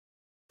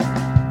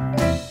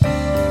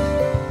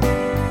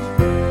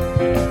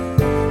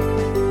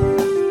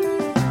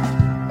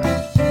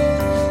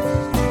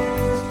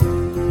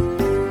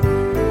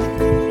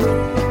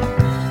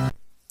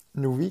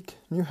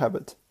New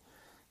Habit.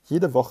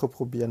 Jede Woche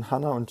probieren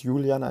Hannah und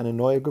Julian eine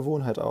neue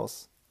Gewohnheit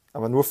aus,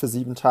 aber nur für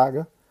 7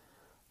 Tage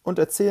und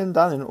erzählen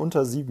dann in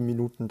unter 7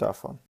 Minuten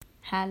davon.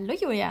 Hallo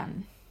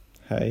Julian.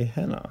 Hey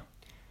Hannah.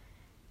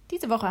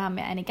 Diese Woche haben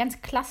wir eine ganz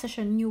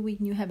klassische New Week,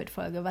 New Habit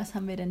Folge. Was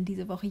haben wir denn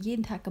diese Woche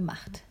jeden Tag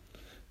gemacht?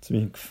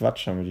 Ziemlich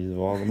Quatsch haben wir diese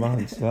Woche gemacht.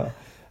 Und zwar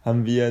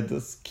haben wir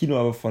das Kino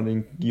aber von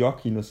den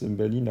York-Kinos in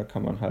Berlin. Da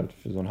kann man halt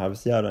für so ein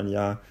halbes Jahr oder ein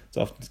Jahr so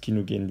oft ins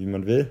Kino gehen, wie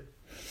man will.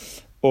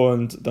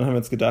 Und dann haben wir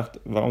uns gedacht,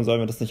 warum sollen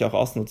wir das nicht auch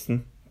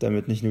ausnutzen,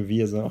 damit nicht nur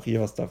wir, sondern auch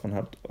ihr was davon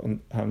habt.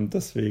 Und haben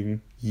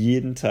deswegen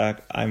jeden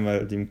Tag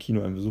einmal dem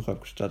Kino einen Besuch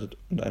abgestattet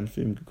und einen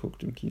Film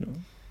geguckt im Kino.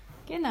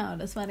 Genau,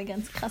 das war eine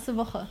ganz krasse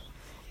Woche.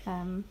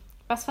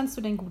 Was fandst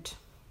du denn gut?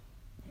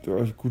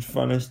 Ja, gut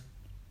fand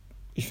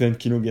ich finde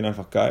Kino gehen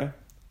einfach geil.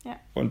 Ja.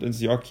 Und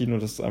ins York-Kino,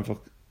 das ist einfach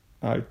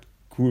halt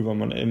cool, weil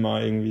man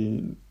immer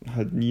irgendwie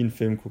halt nie einen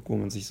Film guckt, wo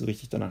man sich so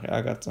richtig danach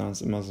ärgert, sondern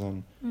es ist immer so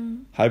ein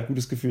halb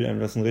gutes Gefühl,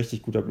 entweder das ist ein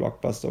richtig guter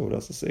Blockbuster oder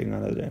es ist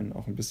irgendeiner, der ihn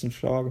auch ein bisschen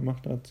schlauer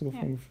gemacht hat, so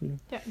vom Gefühl.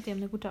 Ja, die haben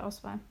eine gute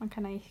Auswahl. Man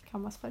kann eigentlich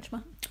kaum was falsch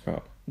machen.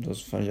 Ja,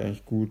 das fand ich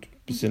eigentlich gut.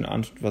 Bisschen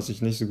was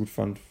ich nicht so gut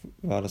fand,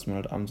 war, dass man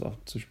halt abends auch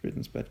zu spät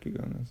ins Bett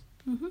gegangen ist.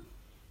 Mhm.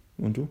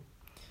 Und du?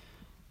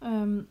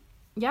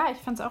 Ja, ich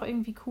fand es auch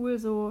irgendwie cool,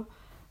 so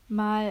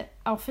mal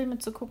auch Filme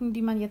zu gucken,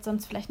 die man jetzt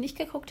sonst vielleicht nicht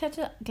geguckt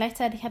hätte.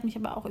 Gleichzeitig hat mich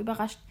aber auch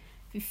überrascht,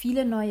 wie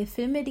viele neue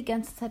Filme die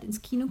ganze Zeit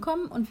ins Kino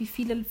kommen und wie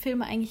viele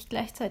Filme eigentlich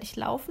gleichzeitig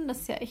laufen. Das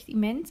ist ja echt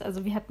immens.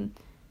 Also wir hatten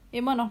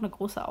immer noch eine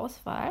große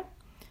Auswahl.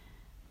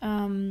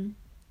 Genau.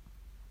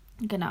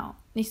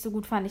 Nicht so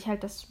gut fand ich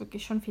halt, dass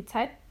wirklich schon viel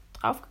Zeit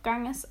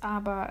draufgegangen ist,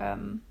 aber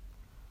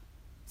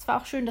es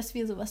war auch schön, dass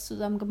wir sowas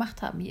zusammen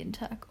gemacht haben jeden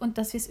Tag. Und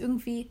dass wir es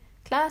irgendwie,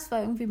 klar, es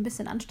war irgendwie ein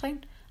bisschen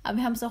anstrengend, aber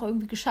wir haben es auch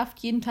irgendwie geschafft,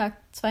 jeden Tag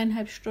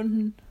 2,5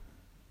 Stunden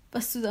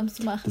was zusammen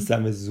zu machen. Das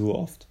sagen wir so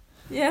oft.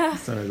 Ja.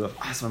 Das sagen wir so,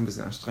 es war ein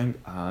bisschen anstrengend,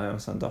 wir haben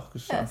es dann doch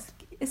geschafft.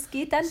 Ja, es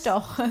geht dann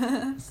doch. Das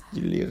ist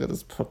die Lehre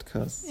des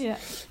Podcasts. Ja.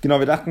 Genau,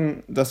 wir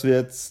dachten, dass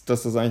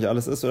das eigentlich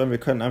alles ist, oder wir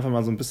können einfach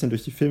mal so ein bisschen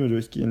durch die Filme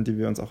durchgehen, die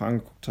wir uns auch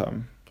angeguckt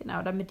haben.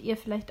 Genau, damit ihr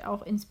vielleicht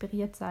auch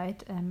inspiriert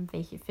seid,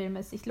 welche Filme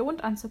es sich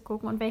lohnt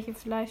anzugucken und welche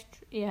vielleicht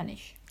eher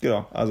nicht.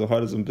 Genau, also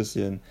heute so ein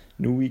bisschen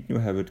New Week, New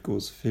Habit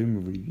Goes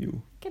Film Review.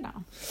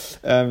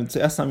 Genau.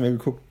 Zuerst haben wir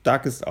geguckt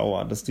Darkest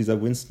Hour, das ist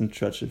dieser Winston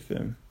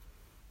Churchill-Film.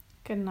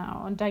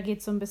 Genau, und da geht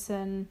es so ein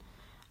bisschen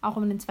auch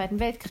um den Zweiten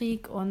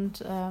Weltkrieg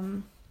und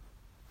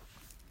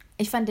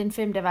ich fand den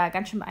Film, der war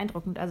ganz schön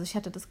beeindruckend. Also ich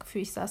hatte das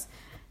Gefühl, ich saß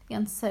die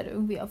ganze Zeit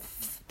irgendwie auf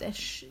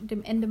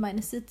dem Ende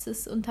meines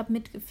Sitzes und habe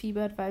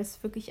mitgefiebert, weil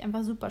es wirklich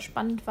einfach super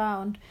spannend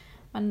war. Und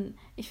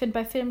ich finde,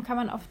 bei Filmen kann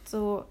man oft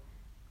so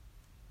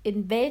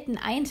in Welten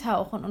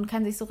eintauchen und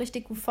kann sich so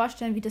richtig gut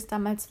vorstellen, wie das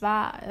damals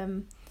war.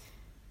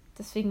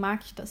 Deswegen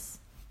mag ich das,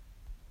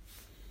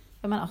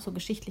 wenn man auch so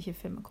geschichtliche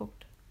Filme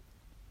guckt.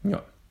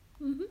 Ja.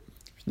 Habe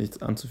ich nichts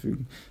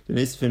anzufügen. Der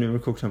nächste Film, den wir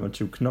geguckt haben, war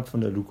Jim Knopf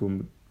und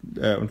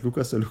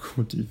Lukas der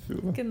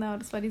Lokomotivführer. Genau,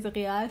 das war diese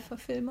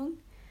Realverfilmung.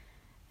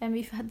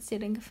 Wie hat es dir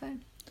denn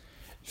gefallen?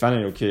 Ich fand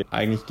ihn okay.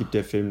 Eigentlich gibt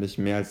der Film nicht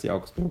mehr als die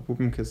Augsburger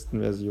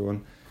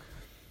Puppenkisten-Version.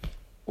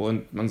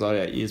 Und man soll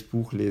ja das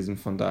Buch lesen,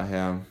 von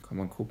daher kann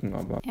man gucken,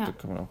 aber da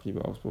kann man auch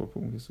lieber Augsburger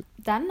Puppenkisten.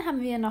 Dann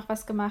haben wir noch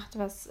was gemacht,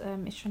 was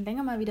ich schon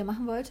länger mal wieder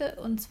machen wollte.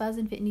 Und zwar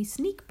sind wir in die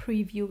Sneak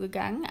Preview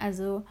gegangen.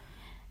 Also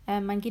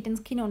man geht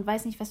ins Kino und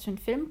weiß nicht, was für ein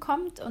Film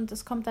kommt. Und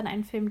es kommt dann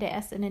ein Film, der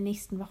erst in den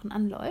nächsten Wochen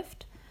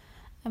anläuft.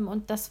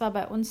 Und das war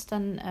bei uns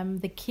dann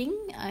The King,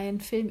 ein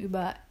Film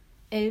über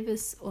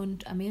Elvis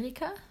und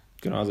Amerika.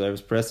 Genau, also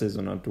Elvis Presley, so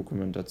eine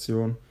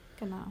Dokumentation.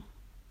 Genau.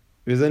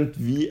 Wir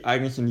sind, wie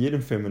eigentlich in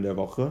jedem Film in der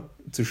Woche,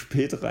 zu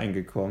spät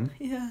reingekommen.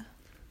 Ja.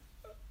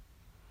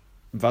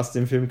 Was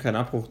dem Film keinen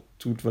Abbruch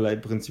tut, weil er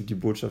im Prinzip die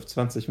Botschaft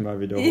 20 Mal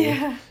wiederholt.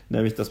 Yeah.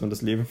 Nämlich, dass man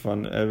das Leben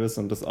von Elvis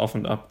und das Auf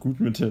und Ab gut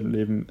mit dem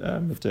Leben,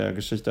 mit der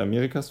Geschichte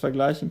Amerikas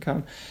vergleichen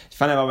kann. Ich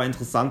fand er aber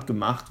interessant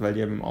gemacht, weil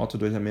die eben im Auto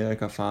durch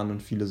Amerika fahren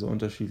und viele so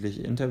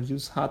unterschiedliche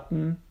Interviews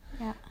hatten.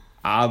 Ja.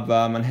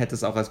 Aber man hätte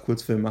es auch als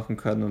Kurzfilm machen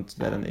können und es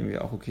wäre dann irgendwie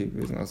auch okay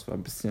gewesen. Das war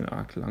ein bisschen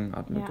arg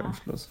langatmig am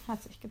Schluss.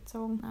 Hat sich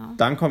gezogen. Ja.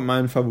 Dann kommt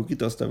mein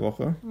Favorit aus der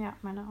Woche. Ja,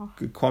 meine auch.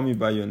 Call Me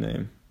By Your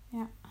Name.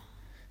 Ja.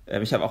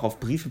 Ich habe auch auf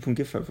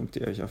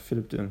briefe.giffey.de euch auf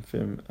Philipp den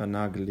Film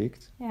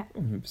nahegelegt,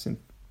 um hier ein bisschen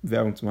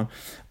Werbung zu machen.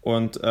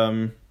 Und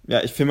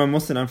ich finde,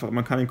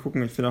 man kann ihn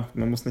gucken. Ich finde auch,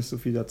 man muss nicht so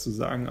viel dazu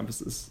sagen, aber es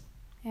ist...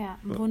 Ja,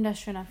 ein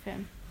wunderschöner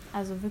Film.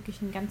 Also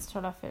wirklich ein ganz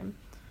toller Film.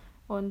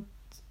 Und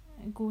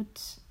gut...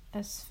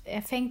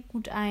 Er fängt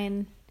gut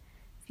ein,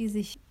 wie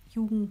sich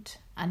Jugend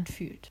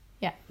anfühlt.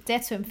 Ja,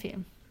 sehr zu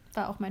empfehlen.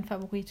 War auch mein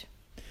Favorit.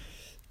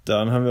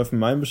 Dann haben wir auf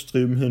mein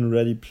Bestreben hin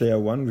Ready Player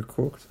One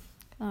geguckt.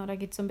 Genau, da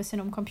geht es so ein bisschen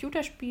um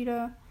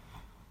Computerspiele.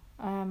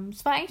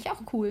 Es war eigentlich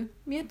auch cool.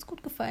 Mir hat es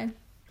gut gefallen.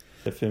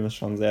 Der Film ist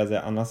schon sehr,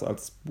 sehr anders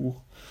als das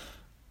Buch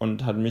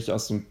und hat mich auch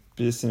so ein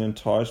bisschen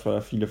enttäuscht, weil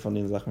er viele von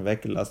den Sachen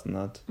weggelassen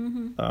hat.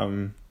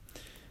 Man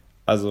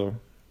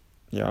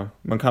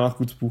kann auch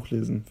gut das Buch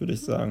lesen, würde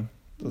ich sagen.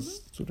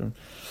 Das tut ihm.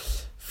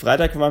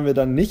 Freitag waren wir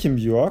dann nicht in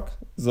Björk,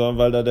 sondern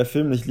weil da der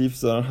Film nicht lief,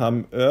 sondern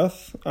haben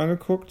Earth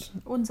angeguckt.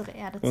 Unsere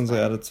Erde 2. Unsere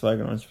Erde 2,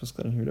 genau. Ich weiß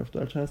gar nicht, wie der auf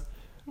Deutsch heißt.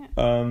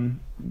 Ja.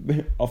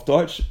 Auf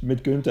Deutsch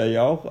mit Günther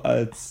Jauch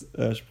als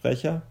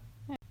Sprecher.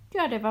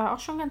 Ja, der war auch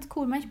schon ganz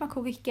cool. Manchmal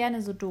gucke ich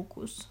gerne so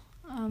Dokus.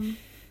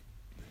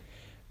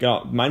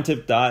 Genau, mein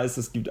Tipp da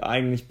ist,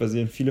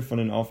 basieren viele von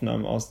den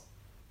Aufnahmen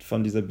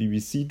von dieser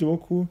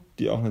BBC-Doku,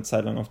 die auch eine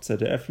Zeit lang auf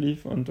ZDF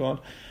lief und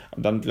dort.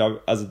 Und dann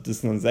das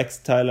ist nur ein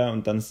 6-Teiler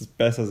und dann ist es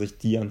besser, sich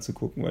die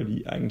anzugucken, weil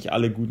die eigentlich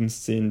alle guten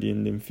Szenen, die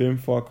in dem Film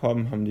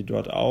vorkommen, haben die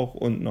dort auch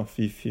und noch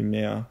viel, viel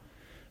mehr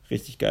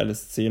richtig geile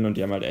Szenen und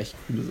die haben halt echt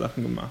coole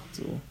Sachen gemacht,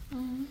 so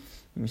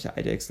irgendwelche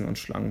Eidechsen und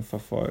Schlangen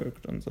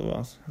verfolgt und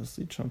sowas. Das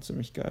sieht schon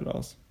ziemlich geil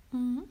aus.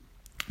 Am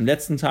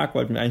letzten Tag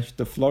wollten wir eigentlich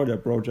The Florida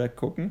Project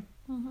gucken.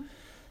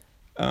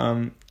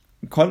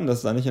 Konnten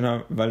das da nicht,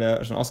 weil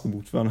er schon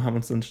ausgebucht war und haben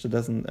uns dann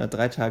stattdessen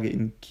 3 Tage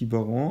in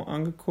Quiberon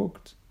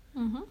angeguckt.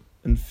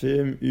 Ein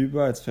Film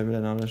über, jetzt fällt mir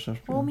der Name der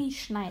Schauspielerin. Romy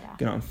Schneider.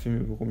 Genau, ein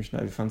Film über Romy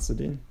Schneider. Wie fandst du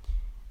den?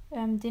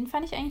 Den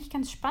fand ich eigentlich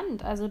ganz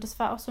spannend. Also das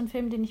war auch so ein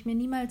Film, den ich mir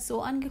niemals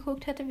so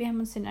angeguckt hätte. Wir haben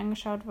uns den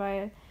angeschaut,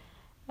 weil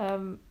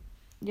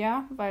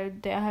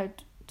der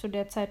halt zu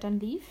der Zeit dann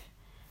lief.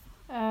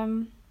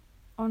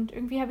 Und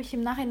irgendwie habe ich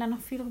im Nachhinein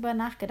noch viel drüber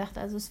nachgedacht.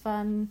 Also es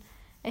war ein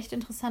echt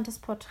interessantes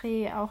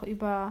Porträt auch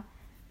über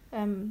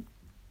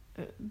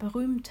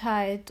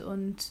Berühmtheit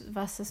und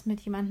was es mit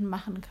jemandem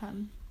machen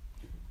kann.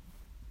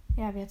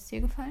 Ja, wie hat es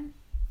dir gefallen?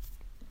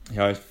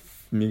 Ja,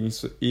 mir ging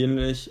es so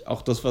ähnlich.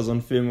 Auch das war so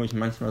ein Film, wo ich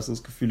manchmal so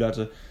das Gefühl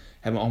hatte,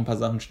 hätten wir auch ein paar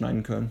Sachen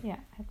schneiden können. Ja,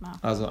 hätten wir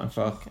auch. Also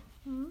einfach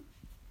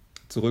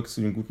zurück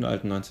zu den guten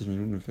alten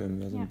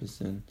 90-Minuten-Filmen. So ein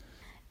bisschen.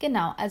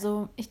 Genau,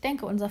 also ich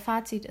denke, unser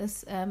Fazit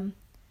ist,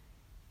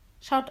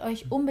 schaut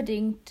euch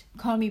unbedingt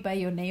Call Me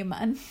By Your Name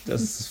an.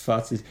 Das ist das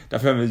Fazit.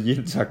 Dafür haben wir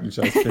jeden Tag einen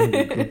scheiß Film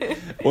geguckt.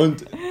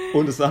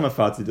 Und das andere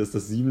Fazit ist,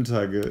 dass 7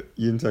 Tage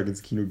jeden Tag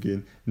ins Kino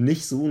gehen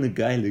nicht so eine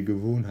geile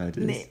Gewohnheit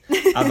ist. Nee.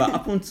 Aber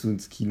ab und zu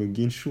ins Kino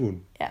gehen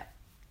schon. Ja,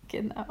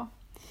 genau.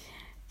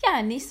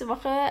 Ja, nächste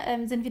Woche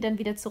sind wir dann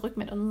wieder zurück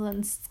mit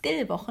unseren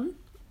Skill-Wochen.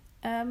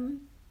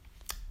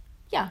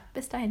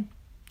 Bis dahin.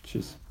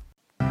 Tschüss.